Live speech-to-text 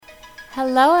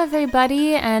Hello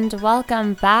everybody and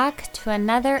welcome back to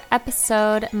another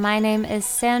episode. My name is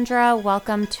Sandra.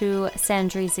 Welcome to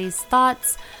Sandrizi's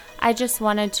Thoughts. I just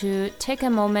wanted to take a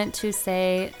moment to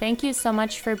say thank you so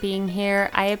much for being here.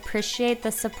 I appreciate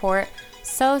the support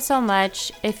so much.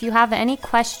 If you have any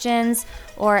questions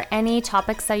or any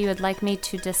topics that you would like me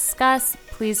to discuss,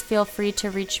 please feel free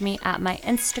to reach me at my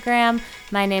Instagram.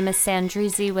 My name is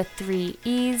Sandrizi with 3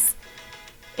 E's.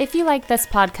 If you like this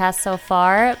podcast so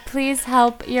far, please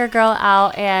help your girl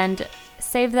out and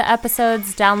save the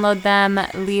episodes, download them,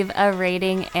 leave a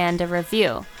rating and a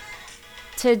review.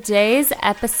 Today's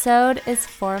episode is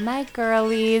for my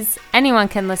girlies. Anyone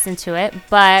can listen to it,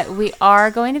 but we are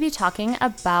going to be talking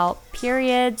about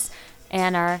periods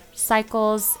and our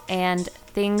cycles and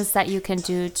things that you can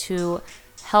do to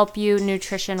help you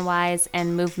nutrition-wise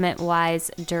and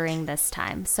movement-wise during this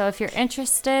time. So if you're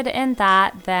interested in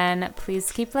that, then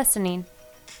please keep listening.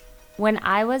 When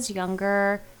I was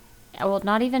younger, well,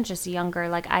 not even just younger,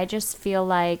 I just feel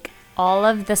like all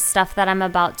of the stuff that I'm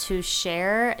about to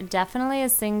share definitely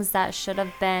is things that should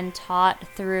have been taught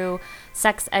through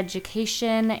sex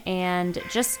education and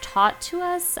just taught to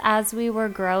us as we were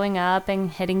growing up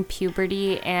and hitting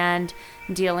puberty and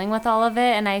dealing with all of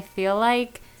it. And I feel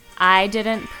like I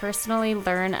didn't personally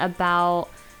learn about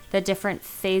the different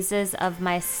phases of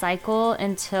my cycle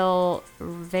until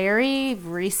very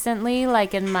recently,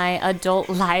 in my adult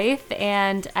life.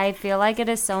 And I feel like it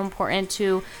is so important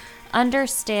to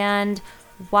understand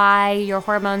why your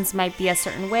hormones might be a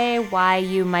certain way, why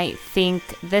you might think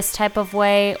this type of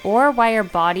way, or why your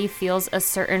body feels a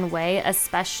certain way,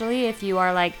 especially if you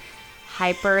are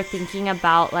hyper thinking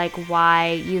about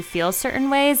why you feel certain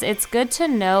ways. It's good to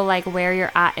know where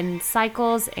you're at in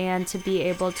cycles and to be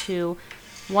able to,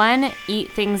 one,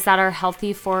 eat things that are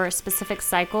healthy for specific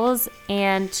cycles,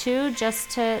 and two,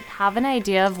 just to have an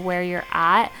idea of where you're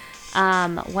at.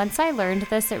 Once I learned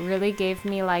this, it really gave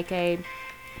me a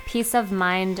peace of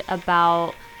mind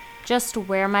about just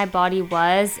where my body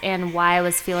was and why I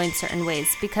was feeling certain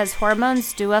ways, because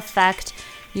hormones do affect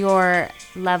your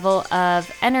level of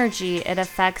energy. It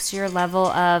affects your level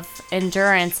of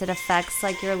endurance. It affects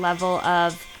your level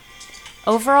of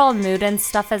overall mood and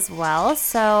stuff as well.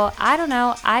 So I don't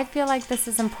know. I feel like this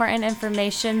is important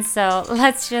information. So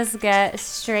let's just get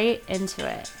straight into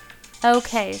it.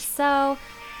 Okay, so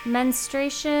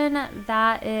menstruation,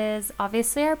 that is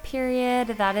obviously our period.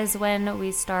 That is when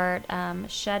we start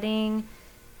shedding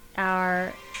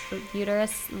our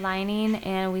uterus lining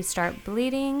and we start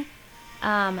bleeding.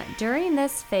 During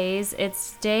this phase,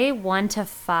 it's day 1 to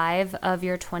 5 of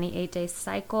your 28-day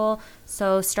cycle.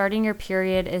 So starting your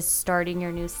period is starting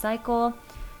your new cycle.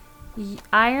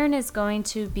 Iron is going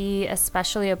to be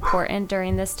especially important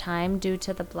during this time due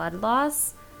to the blood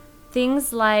loss.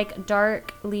 Things like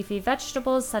dark leafy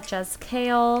vegetables such as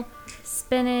kale,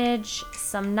 spinach,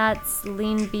 some nuts,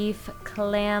 lean beef,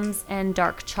 clams, and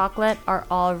dark chocolate are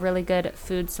all really good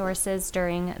food sources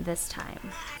during this time.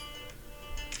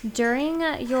 During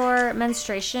your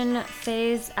menstruation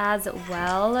phase as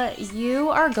well, you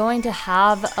are going to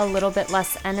have a little bit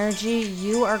less energy.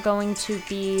 You are going to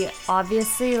be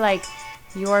obviously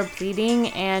you're bleeding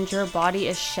and your body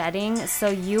is shedding. So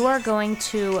you are going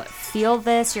to feel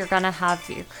this. You're going to have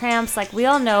your cramps. We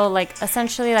all know,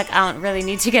 essentially, I don't really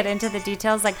need to get into the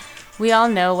details. We all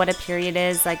know what a period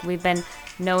is. We've been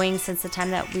knowing since the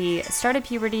time that we started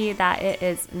puberty that it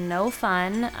is no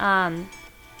fun.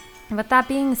 With that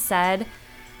being said,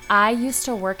 I used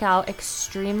to work out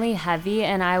extremely heavy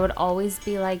and I would always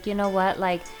be you know what,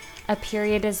 a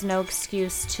period is no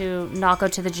excuse to not go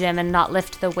to the gym and not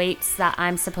lift the weights that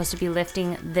I'm supposed to be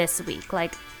lifting this week.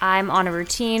 I'm on a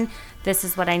routine. This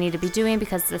is what I need to be doing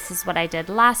because this is what I did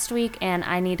last week and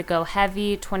I need to go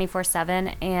heavy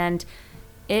 24/7. And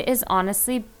it is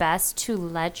honestly best to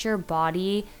let your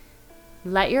body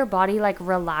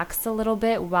relax a little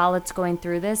bit while it's going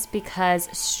through this, because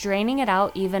straining it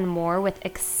out even more with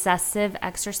excessive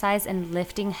exercise and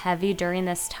lifting heavy during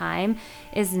this time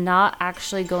is not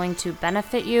actually going to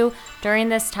benefit you. During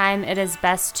this time, it is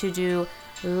best to do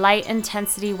light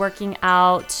intensity working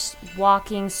out,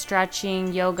 walking,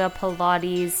 stretching, yoga,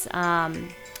 Pilates,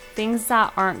 things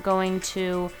that aren't going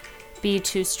to be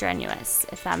too strenuous,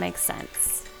 if that makes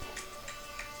sense.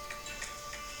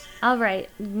 All right,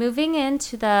 moving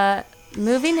into the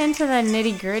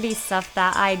nitty-gritty stuff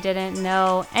that I didn't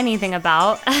know anything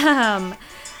about.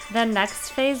 The next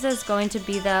phase is going to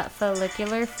be the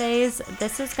follicular phase.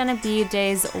 This is going to be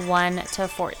days 1 to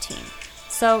 14.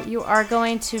 So you are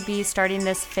going to be starting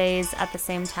this phase at the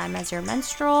same time as your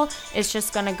menstrual. It's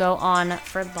just going to go on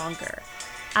for longer.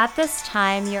 At this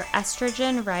time, your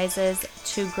estrogen rises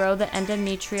to grow the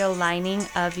endometrial lining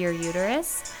of your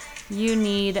uterus. You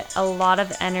need a lot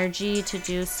of energy to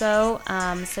do so.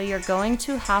 So you're going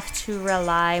to have to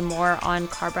rely more on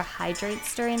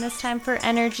carbohydrates during this time for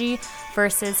energy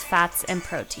versus fats and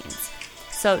proteins.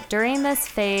 So during this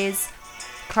phase,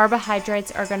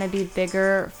 carbohydrates are going to be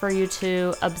bigger for you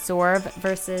to absorb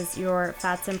versus your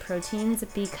fats and proteins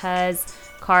because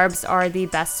carbs are the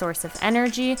best source of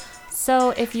energy.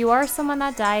 So if you are someone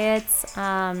that diets,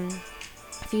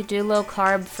 if you do low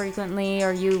carb frequently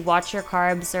or you watch your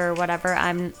carbs or whatever,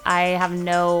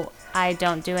 I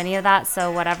don't do any of that,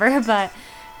 so whatever, but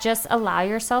just allow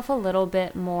yourself a little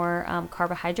bit more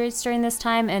carbohydrates during this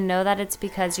time, and know that it's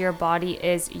because your body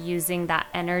is using that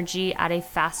energy at a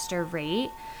faster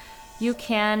rate. You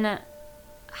can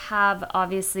have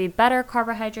obviously better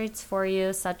carbohydrates for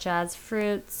you, such as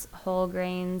fruits, whole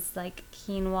grains like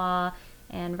quinoa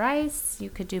and rice. You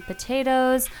could do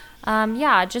potatoes.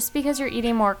 Just because you're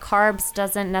eating more carbs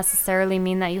doesn't necessarily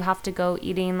mean that you have to go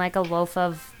eating like a loaf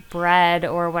of bread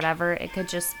or whatever. It could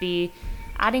just be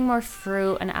adding more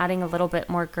fruit and adding a little bit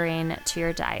more grain to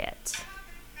your diet.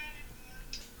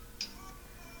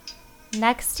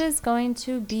 Next is going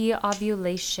to be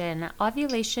ovulation.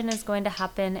 Ovulation is going to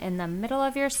happen in the middle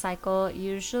of your cycle,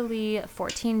 usually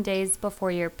 14 days before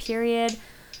your period.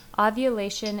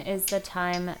 Ovulation is the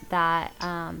time that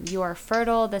you are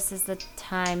fertile. This is the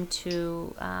time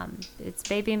to, it's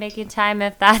baby making time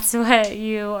if that's what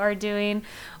you are doing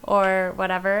or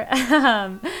whatever.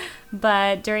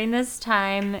 But during this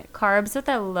time, carbs with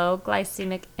a low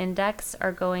glycemic index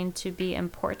are going to be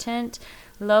important.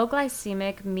 Low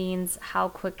glycemic means how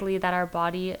quickly that our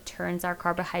body turns our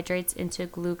carbohydrates into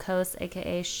glucose,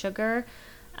 aka sugar,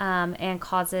 and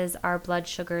causes our blood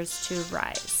sugars to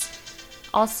rise.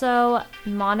 Also,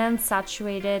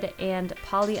 monounsaturated and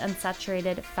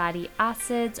polyunsaturated fatty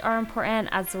acids are important,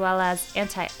 as well as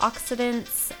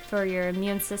antioxidants for your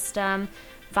immune system,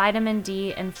 vitamin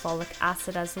D and folic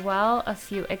acid as well. A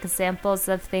few examples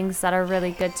of things that are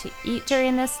really good to eat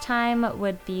during this time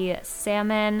would be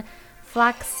salmon,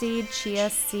 flaxseed, chia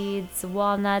seeds,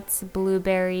 walnuts,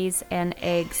 blueberries, and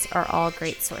eggs are all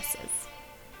great sources.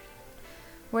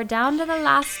 We're down to the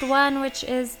last one, which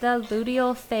is the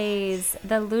luteal phase.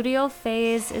 The luteal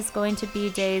phase is going to be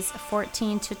days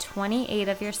 14 to 28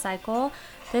 of your cycle.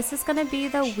 This is going to be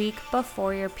the week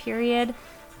before your period.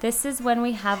 This is when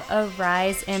we have a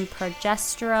rise in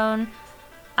progesterone.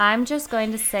 I'm just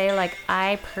going to say,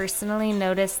 I personally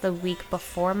notice the week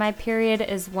before my period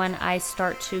is when I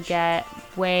start to get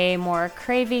way more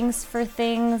cravings for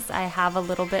things. I have a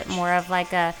little bit more of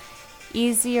a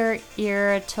easier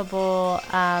irritable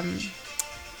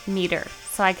meter.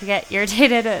 So I could get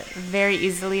irritated very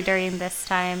easily during this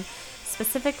time.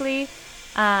 Specifically,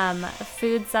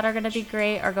 foods that are going to be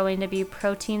great are going to be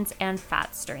proteins and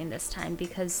fats during this time,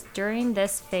 because during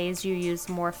this phase you use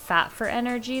more fat for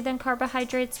energy than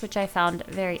carbohydrates, which I found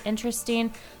very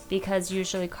interesting because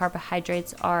usually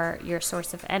carbohydrates are your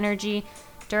source of energy.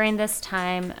 During this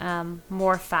time,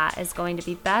 more fat is going to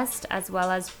be best, as well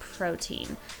as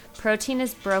protein. Protein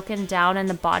is broken down in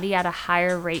the body at a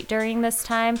higher rate during this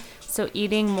time, so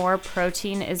eating more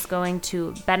protein is going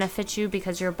to benefit you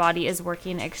because your body is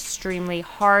working extremely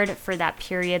hard for that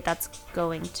period that's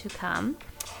going to come.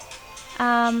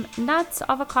 Nuts,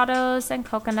 avocados, and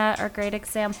coconut are great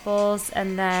examples,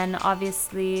 and then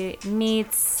obviously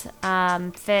meats,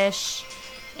 fish,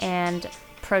 and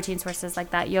protein sources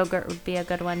like that. Yogurt would be a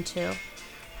good one too.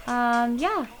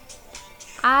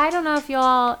 I don't know if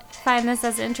y'all find this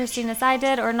as interesting as I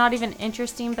did, or not even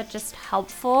interesting, but just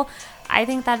helpful. I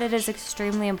think that it is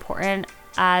extremely important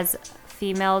as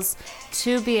females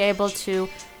to be able to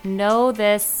know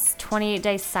this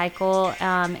 28-day cycle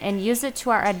and use it to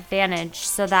our advantage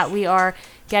so that we are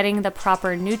getting the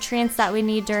proper nutrients that we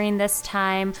need during this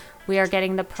time. We are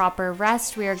getting the proper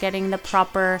rest. We are getting the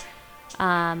proper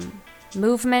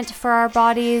movement for our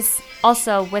bodies.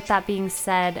 Also, with that being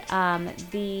said,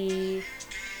 the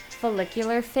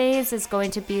follicular phase is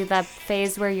going to be the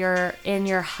phase where you're in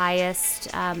your highest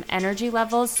energy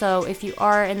levels. So if you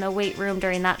are in the weight room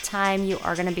during that time, you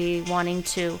are going to be wanting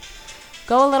to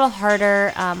go a little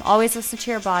harder. Always listen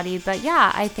to your body. But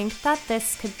yeah, I think that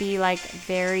this could be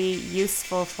very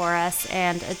useful for us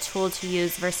and a tool to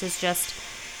use versus just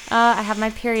I have my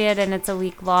period and it's a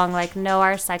week long. No,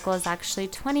 our cycle is actually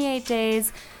 28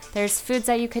 days. There's foods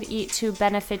that you could eat to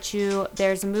benefit you.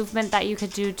 There's movement that you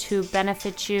could do to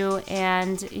benefit you.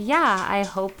 And yeah, I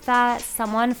hope that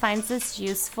someone finds this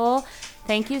useful.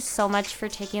 Thank you so much for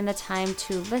taking the time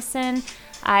to listen.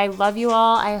 I love you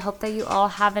all. I hope that you all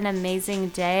have an amazing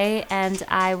day, and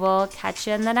I will catch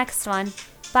you in the next one.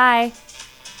 Bye.